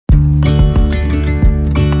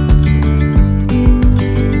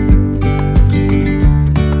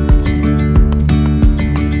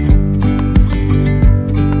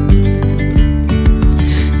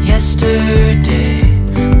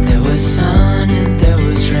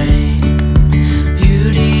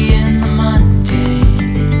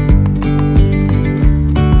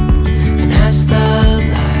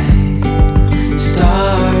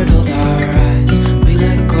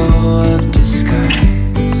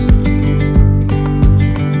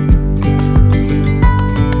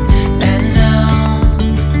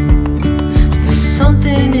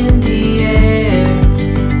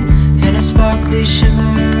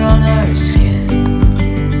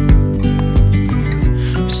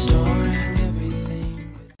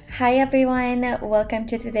Hi everyone, welcome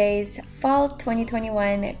to today's Fall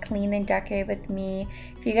 2021 Clean and Decorate with me.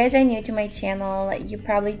 If you guys are new to my channel, you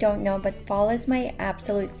probably don't know, but fall is my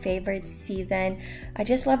absolute favorite season. I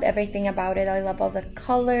just love everything about it. I love all the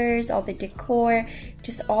colors, all the decor,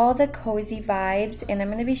 just all the cozy vibes, and I'm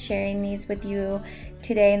going to be sharing these with you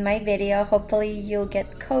today in my video. Hopefully you'll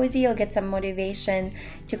get cozy, you'll get some motivation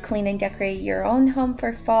to clean and decorate your own home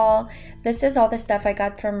for fall. This is all the stuff I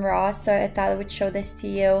got from Ross, so I thought I would show this to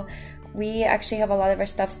you. We actually have a lot of our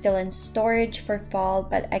stuff still in storage for fall,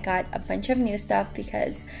 but I got a bunch of new stuff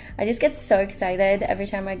because I just get so excited every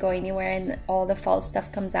time I go anywhere and all the fall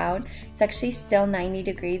stuff comes out. It's actually still 90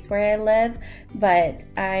 degrees where I live, but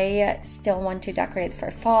I still want to decorate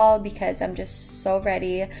for fall because I'm just so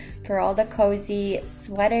ready for all the cozy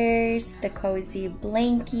sweaters, the cozy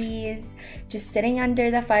blankies, just sitting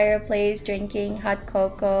under the fireplace drinking hot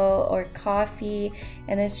cocoa or coffee,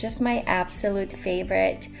 and it's just my absolute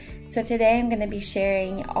favorite. So today I'm going to be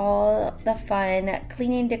sharing all the fun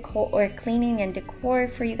cleaning and decor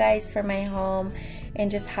for you guys for my home, and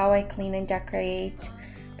just how I clean and decorate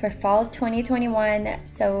for fall 2021.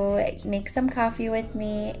 So make some coffee with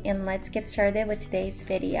me and let's get started with today's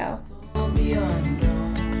video.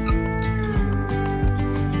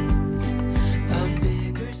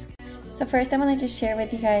 So first I want to just share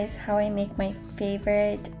with you guys how I make my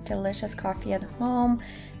favorite delicious coffee at home.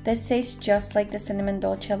 This tastes just like the cinnamon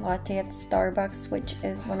dolce latte at Starbucks, which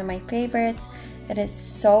is one of my favorites. It is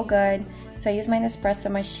so good. So I use my Nespresso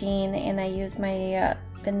machine and I use my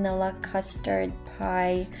vanilla custard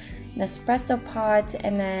pie Nespresso pot,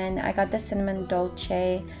 and then I got the cinnamon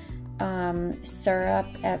dolce syrup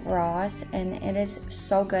at Ross, and it is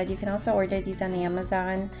so good. You can also order these on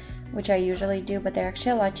Amazon, which I usually do, but they're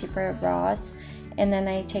actually a lot cheaper at Ross. And then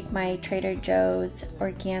I take my Trader Joe's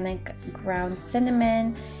organic ground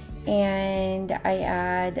cinnamon and I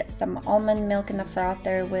add some almond milk in the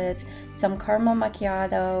frother with some caramel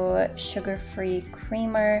macchiato sugar-free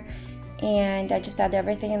creamer, and I just add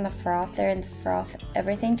everything in the frother and froth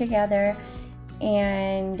everything together.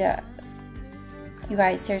 And you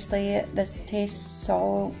guys, seriously, this tastes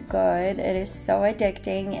so good. It is so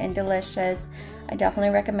addicting and delicious. I definitely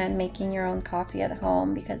recommend making your own coffee at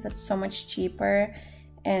home because it's so much cheaper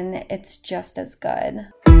and it's just as good.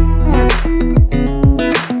 Come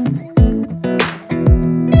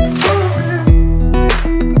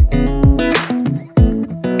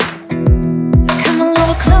a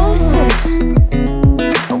little closer,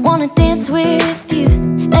 I wanna dance with you.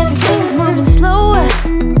 Everything's moving slower,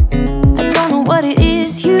 I don't know what it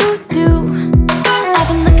is you do. I've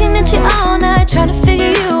been looking at you all night, trying to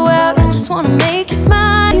figure you out. I just wanna make you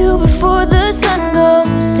smile you before the sun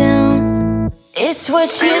goes down. It's what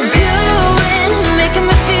you're doing, making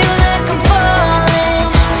me feel like I'm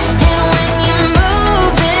falling. And when you're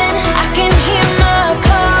moving, I can hear my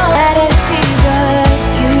call that I see but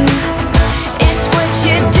you. It's what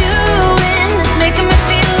you're doing that's making me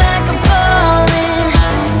feel like I'm falling.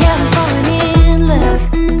 Yeah, I'm falling in love.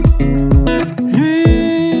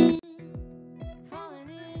 Falling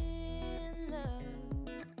in love.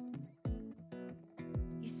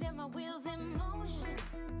 You set my wheels in motion.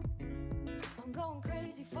 I'm going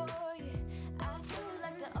crazy for you. Eyes blue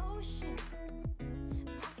like the ocean. I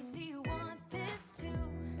can see you want this too.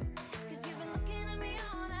 Cause you've been looking at me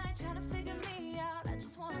all night, trying to figure me out. I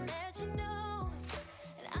just wanna let you know.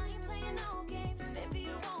 And I ain't playing no games, baby,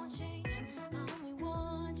 you won't change. I only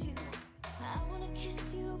want you. I wanna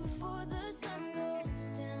kiss you before the sun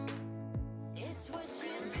goes down. It's what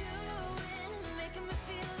you're doing, it's making me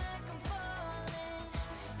feel like I'm falling.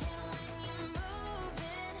 And when you're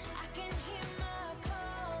moving, I can hear my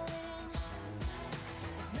calling.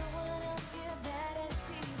 There's no one else here that I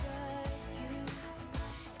see but you.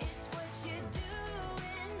 It's what you're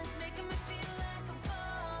doing that's making me feel like I'm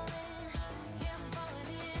falling. Yeah, I'm falling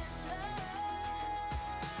in love.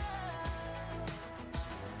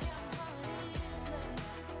 Yeah, I'm falling in love.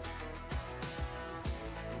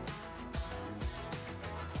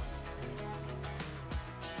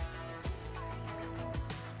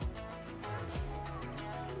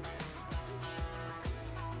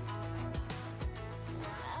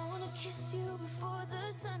 I wanna kiss you before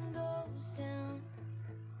the sun goes down.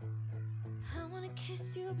 I wanna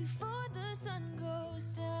kiss you before the sun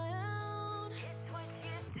goes down. It's what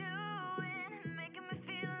you're doing, making me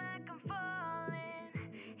feel like I'm falling.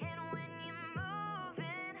 And when you're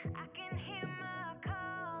moving, I can hear my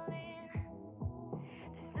calling.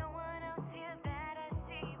 There's no one else here that I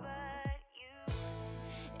see but you.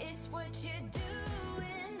 It's what you're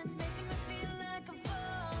doing that's making me feel like I'm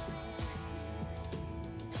falling.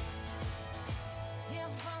 Yeah,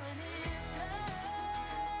 I'm falling in love.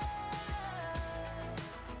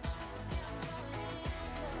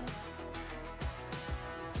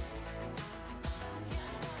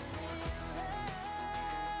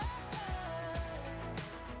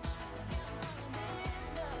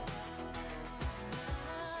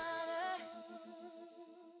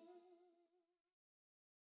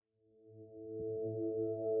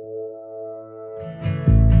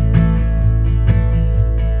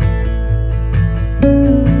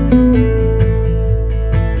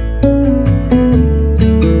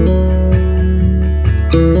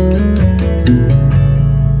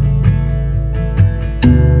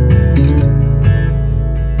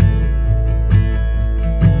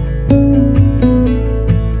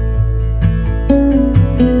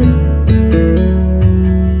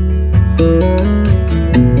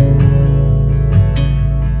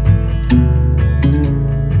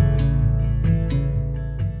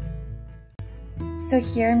 So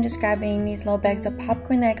here I'm just grabbing these little bags of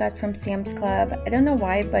popcorn that I got from Sam's Club. I don't know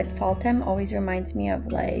why, but fall time always reminds me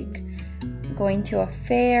of like going to a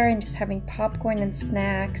fair and just having popcorn and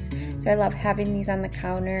snacks. So I love having these on the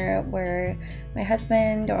counter where my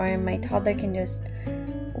husband or my toddler can just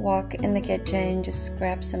walk in the kitchen, just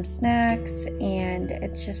grab some snacks, and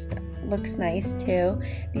it just looks nice too.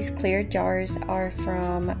 These clear jars are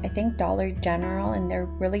from, I think, Dollar General, and they're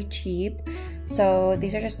really cheap. So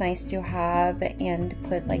these are just nice to have and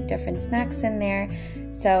put like different snacks in there.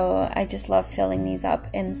 So I just love filling these up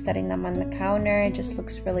and setting them on the counter. It just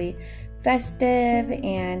looks really festive,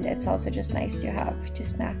 and it's also just nice to have to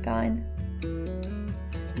snack on.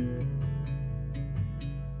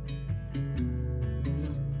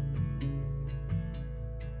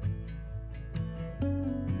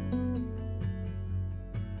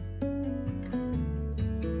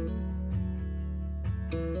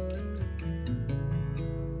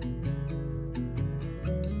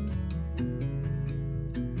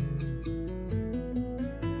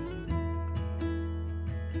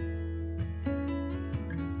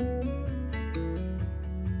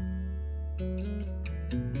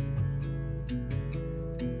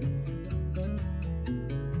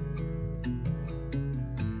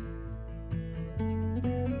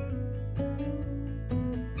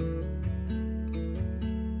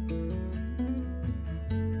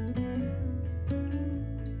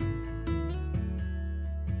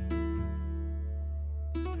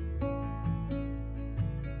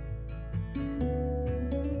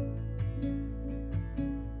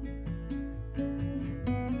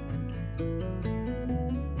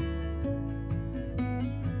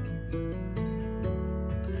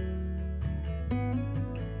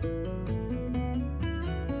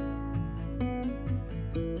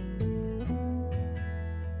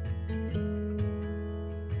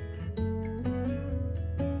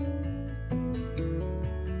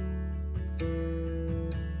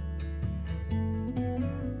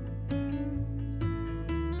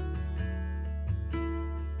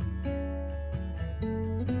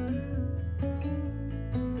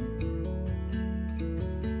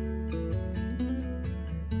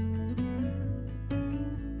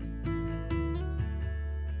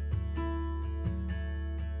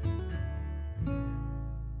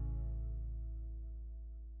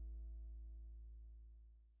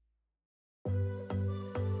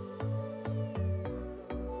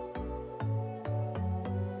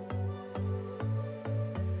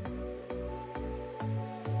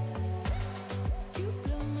 You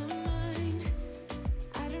blow my mind.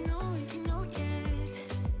 I don't know if you know yet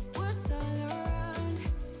what's all around,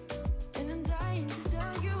 and I'm dying to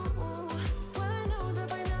tell you. Well, I know that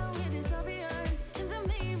by now it is obvious, and that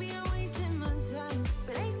maybe I'm wasting my time,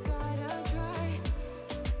 but I gotta try.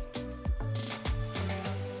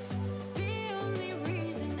 The only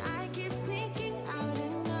reason I keep sneaking out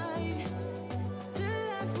at night to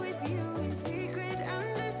laugh with you in secret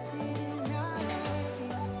under city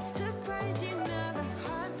lights. Surprised you never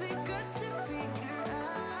had the guts to figure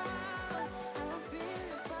out how I feel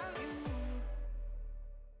about you.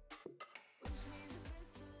 Wish me the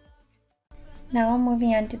best of luck. Now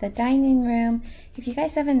moving on to the dining room. If you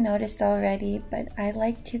guys haven't noticed already, but I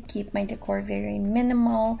like to keep my decor very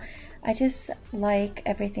minimal. I just like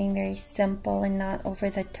everything very simple and not over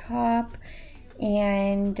the top.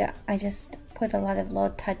 And I just put a lot of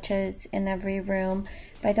little touches in every room,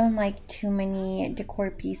 but I don't like too many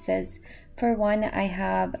decor pieces. For one, I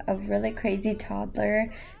have a really crazy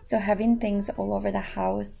toddler, so having things all over the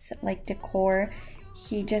house like decor,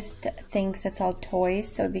 he just thinks it's all toys,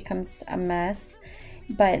 so it becomes a mess.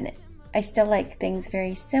 But I still like things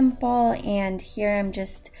very simple, and here I'm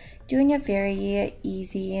just doing a very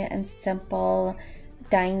easy and simple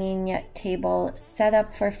dining table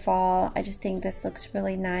setup for fall. I just think this looks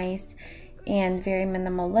really nice and very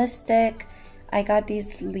minimalistic. I got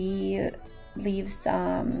these leaves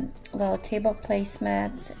little table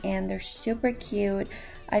placemats, and they're super cute.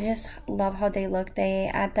 I just love how they look. They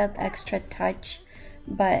add that extra touch,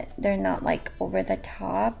 but they're not like over the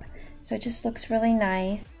top, so it just looks really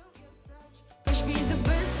nice. Wish me the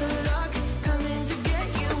best of luck, coming to get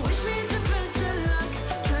you. Wish me the best of luck,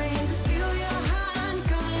 trying to steal your hand,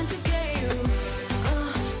 coming to get you.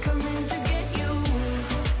 Coming to get you,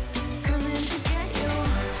 coming to get you.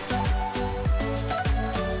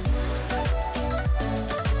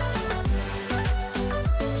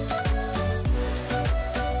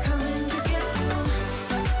 Coming to get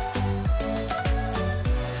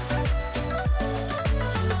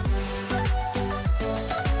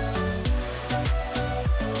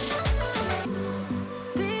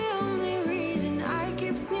the only reason I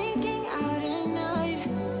keep sneaking out at night,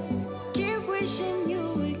 keep wishing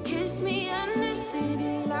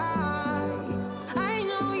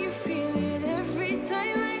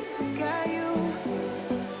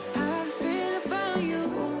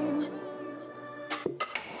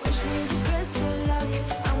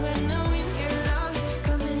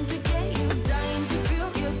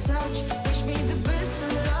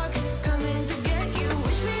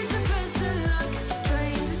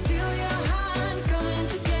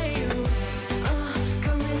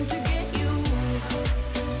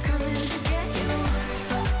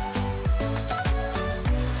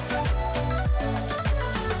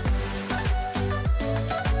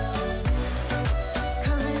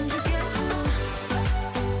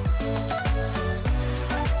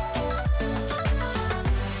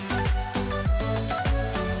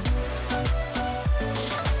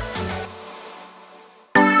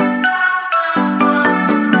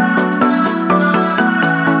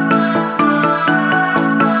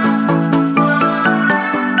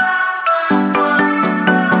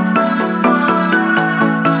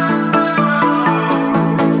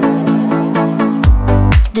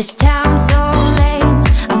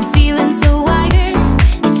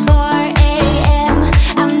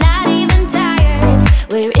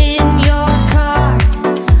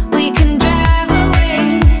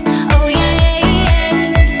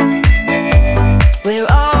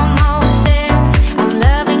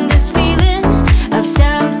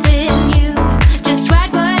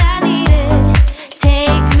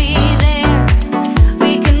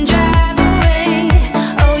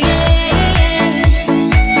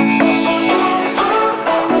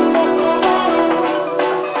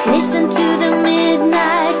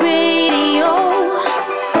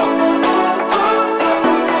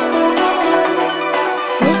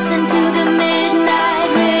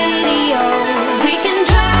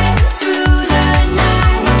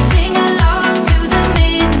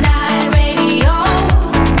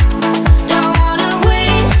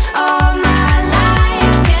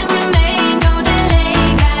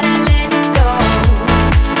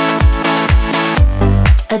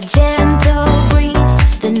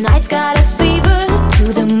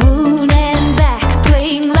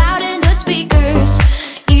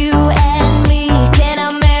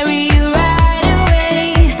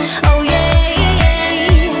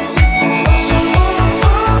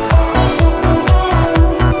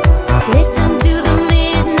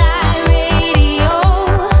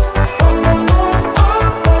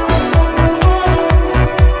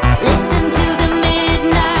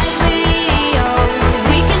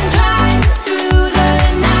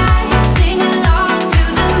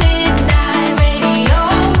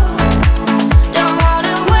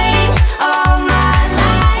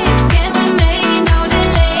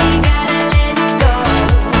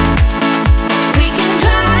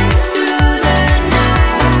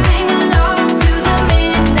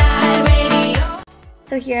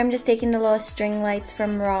So here I'm just taking the little string lights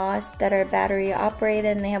from Ross that are battery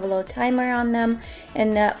operated, and they have a little timer on them,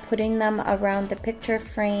 and putting them around the picture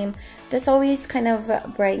frame. This always kind of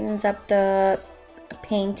brightens up the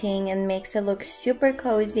painting and makes it look super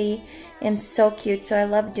cozy and so cute. So I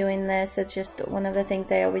love doing this. It's just one of the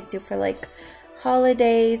things I always do for like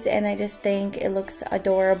holidays, and I just think it looks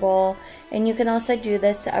adorable. And you can also do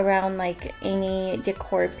this around like any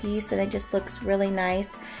decor piece, and it just looks really nice.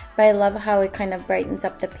 But I love how it kind of brightens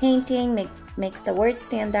up the painting, makes the words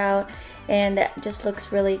stand out, and just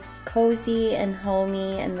looks really cozy and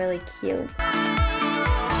homey and really cute.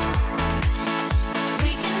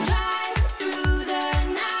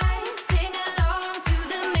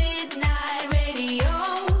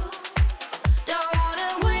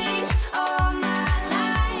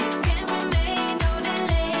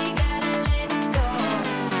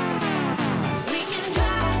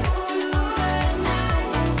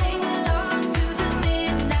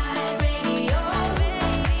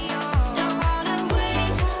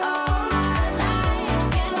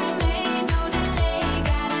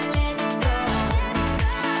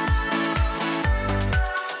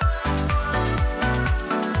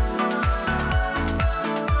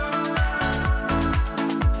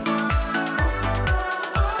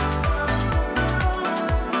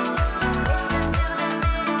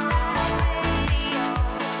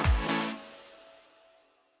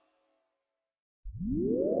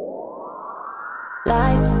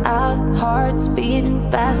 Lights out, hearts beating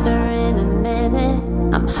faster in a minute.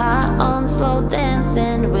 I'm high on slow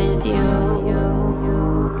dancing with you.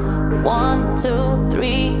 1, 2,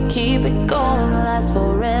 3, keep it going, last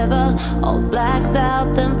forever. All blacked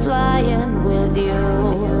out, then flying with you.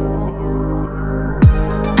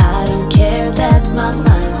 I don't care that my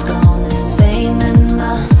mind's gone insane and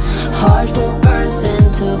my heart will burst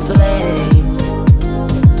into flames.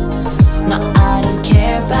 No, I don't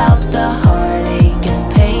care about the heartache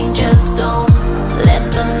and pain. Just don't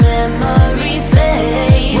let the memories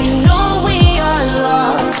fade. We know we are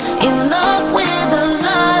lost, in love with a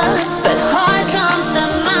lust, but heart trumps the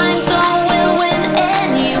mind, so we'll win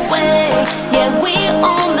anyway. Yeah, we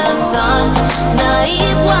own the sun,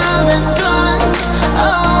 naive, wild and drunk.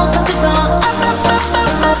 Oh, 'cause it's all up, up, up,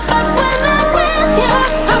 up, up, up. When I'm with you,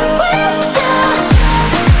 I'm with you.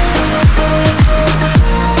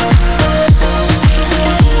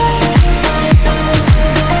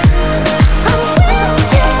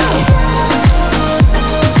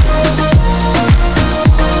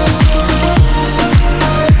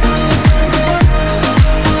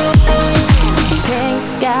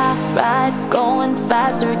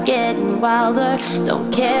 Getting wilder,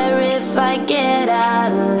 don't care if I get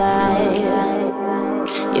out of line.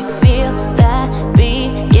 You feel that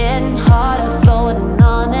beat getting harder, floating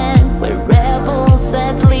on it. We're rebels,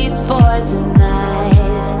 at least for tonight.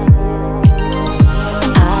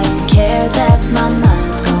 I don't care that my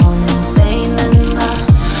mind's gone insane and my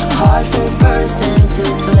heart will burst into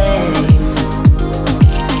flames.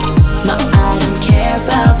 No, I don't care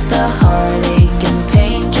about the heartache and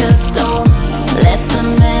pain. Just don't let the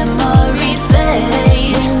memories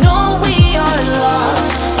fade. We know we are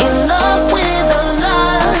lost, in love with a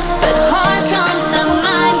lust, but heart trumps the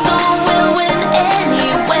mind, so we'll win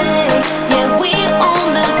anyway. Yeah, we own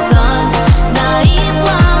the sun, naive,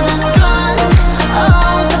 wild and drunk.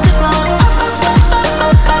 Oh, 'cause it's all up, up, up, up,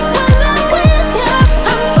 up, up. When I'm with you,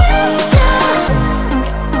 I'm with you.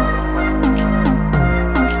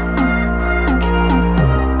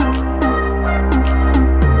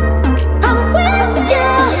 I'm with you.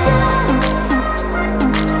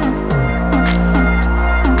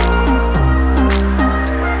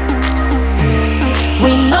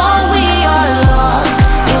 We know we are lost,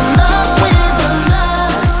 in love with the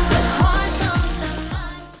lust, but heart trumps the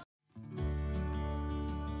mind.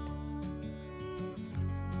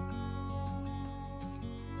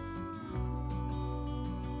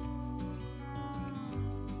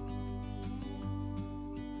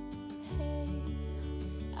 Hey,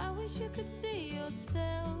 I wish you could see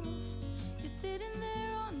yourself just sitting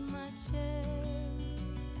there on my chair.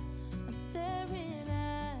 I'm staring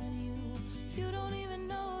at you, you don't even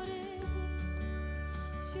notice.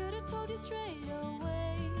 Should've told you straight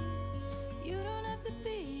away, you don't have to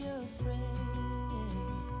be afraid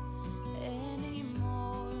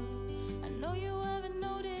anymore. I know you haven't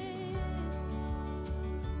noticed.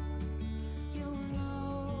 You know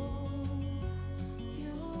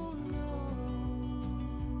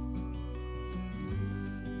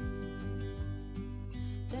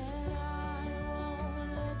that I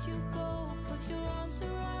won't let you go. Put your arms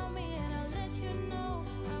around me and I'll let you know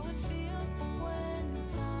how it feels when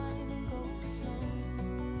time goes slow.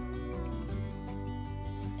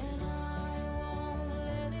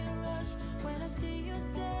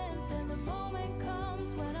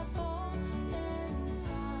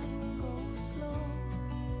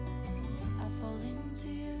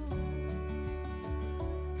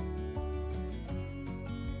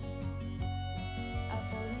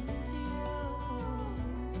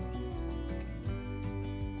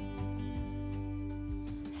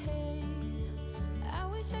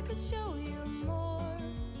 I could show you more,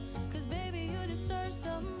 'cause baby you deserve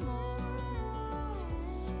some more.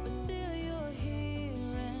 But still you're here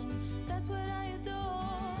and that's what I adore.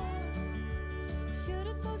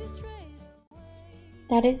 Should've told you straight away.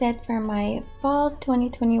 That is it for my fall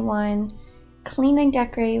 2021 clean and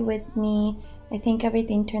decorate with me. I think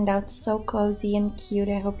everything turned out so cozy and cute.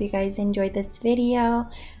 I hope you guys enjoyed this video.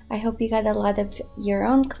 I hope you got a lot of your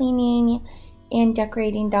own cleaning and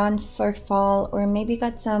decorating done for fall, or maybe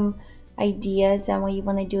got some ideas on what you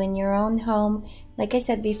want to do in your own home. Like I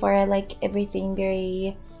said before, I like everything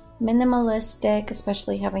very minimalistic,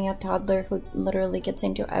 especially having a toddler who literally gets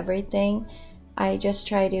into everything. I just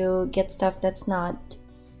try to get stuff that's not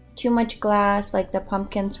too much glass, like the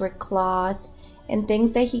pumpkins were cloth, and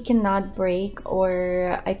things that he cannot break,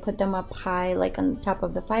 or I put them up high like on top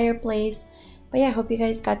of the fireplace. But yeah, I hope you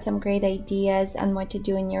guys got some great ideas on what to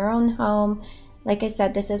do in your own home. Like I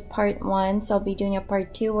said, this is part 1, so I'll be doing a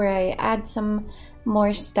part 2 where I add some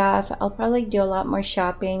more stuff. I'll probably do a lot more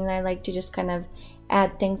shopping. I like to just kind of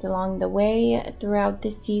add things along the way throughout the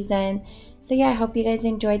season. So yeah, I hope you guys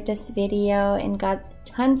enjoyed this video and got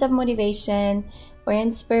tons of motivation or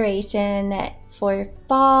inspiration for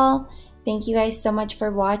fall. Thank you guys so much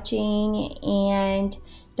for watching, and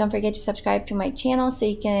don't forget to subscribe to my channel so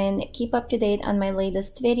you can keep up to date on my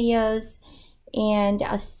latest videos, and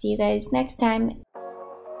I'll see you guys next time.